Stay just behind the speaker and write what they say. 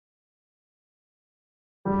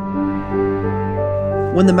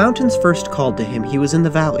When the mountains first called to him, he was in the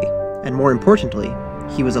valley, and more importantly,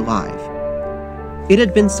 he was alive. It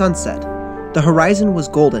had been sunset. The horizon was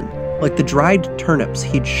golden, like the dried turnips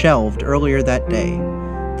he'd shelved earlier that day.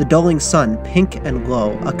 The dulling sun, pink and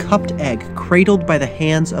low, a cupped egg cradled by the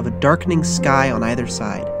hands of a darkening sky on either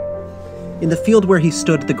side. In the field where he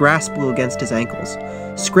stood, the grass blew against his ankles,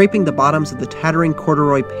 scraping the bottoms of the tattering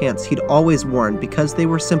corduroy pants he'd always worn because they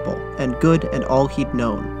were simple and good and all he'd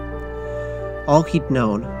known. All he'd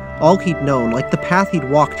known, like the path he'd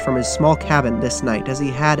walked from his small cabin this night as he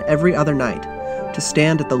had every other night, to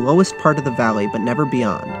stand at the lowest part of the valley but never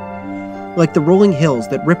beyond. Like the rolling hills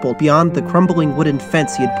that rippled beyond the crumbling wooden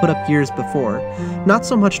fence he had put up years before, not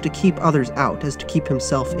so much to keep others out as to keep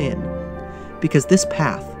himself in. Because this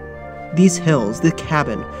path, these hills, the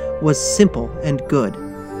cabin, was simple and good,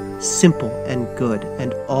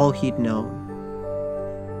 and all he'd known.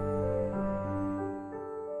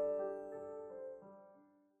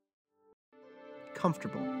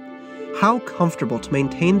 Comfortable. How comfortable to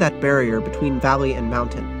maintain that barrier between valley and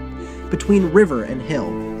mountain, between river and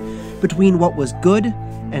hill, between what was good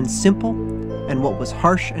and simple and what was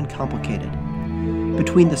harsh and complicated,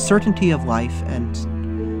 between the certainty of life and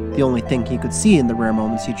the only thing he could see in the rare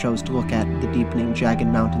moments he chose to look at the deepening, jagged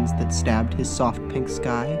mountains that stabbed his soft pink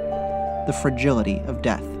sky, the fragility of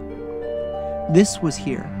death. This was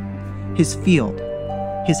here, his field,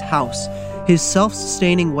 his house, his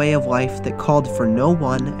self-sustaining way of life that called for no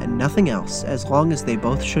one and nothing else as long as they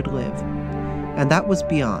both should live. And that was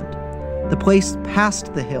beyond, the place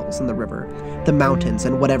past the hills and the river, the mountains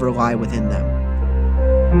and whatever lie within them.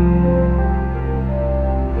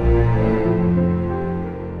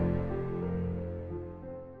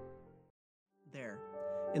 There,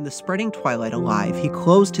 in the spreading twilight alive, he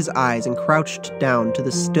closed his eyes and crouched down to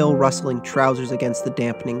the still rustling trousers against the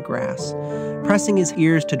dampening grass, pressing his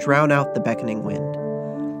ears to drown out the beckoning wind.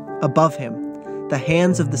 Above him, the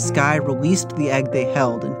hands of the sky released the egg they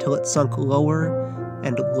held until it sunk lower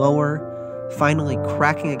and lower, finally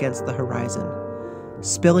cracking against the horizon,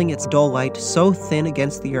 spilling its dull light so thin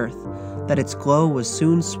against the earth that its glow was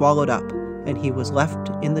soon swallowed up, and he was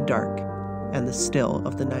left in the dark and the still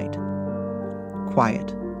of the night.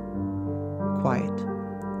 Quiet.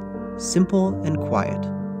 Simple and quiet,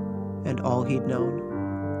 and all he'd known.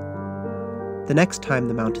 The next time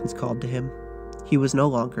the mountains called to him, he was no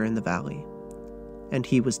longer in the valley, and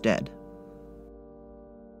he was dead.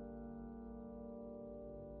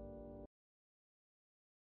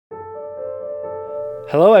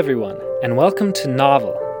 Hello everyone, and welcome to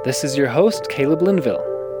Novel. This is your host, Caleb Linville.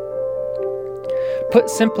 Put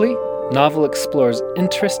simply, Novel explores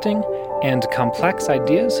interesting and complex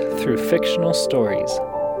ideas through fictional stories.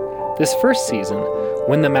 This first season,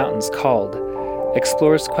 When the Mountains Called,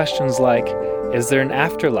 explores questions like, is there an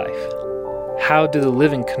afterlife? How do the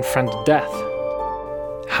living confront death?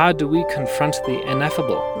 How do we confront the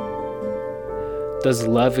ineffable? Does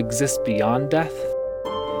love exist beyond death?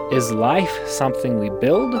 Is life something we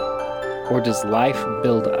build, or does life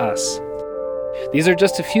build us? These are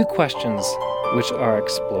just a few questions which are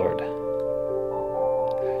explored.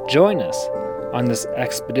 Join us on this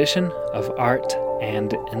expedition of art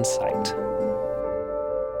and insight.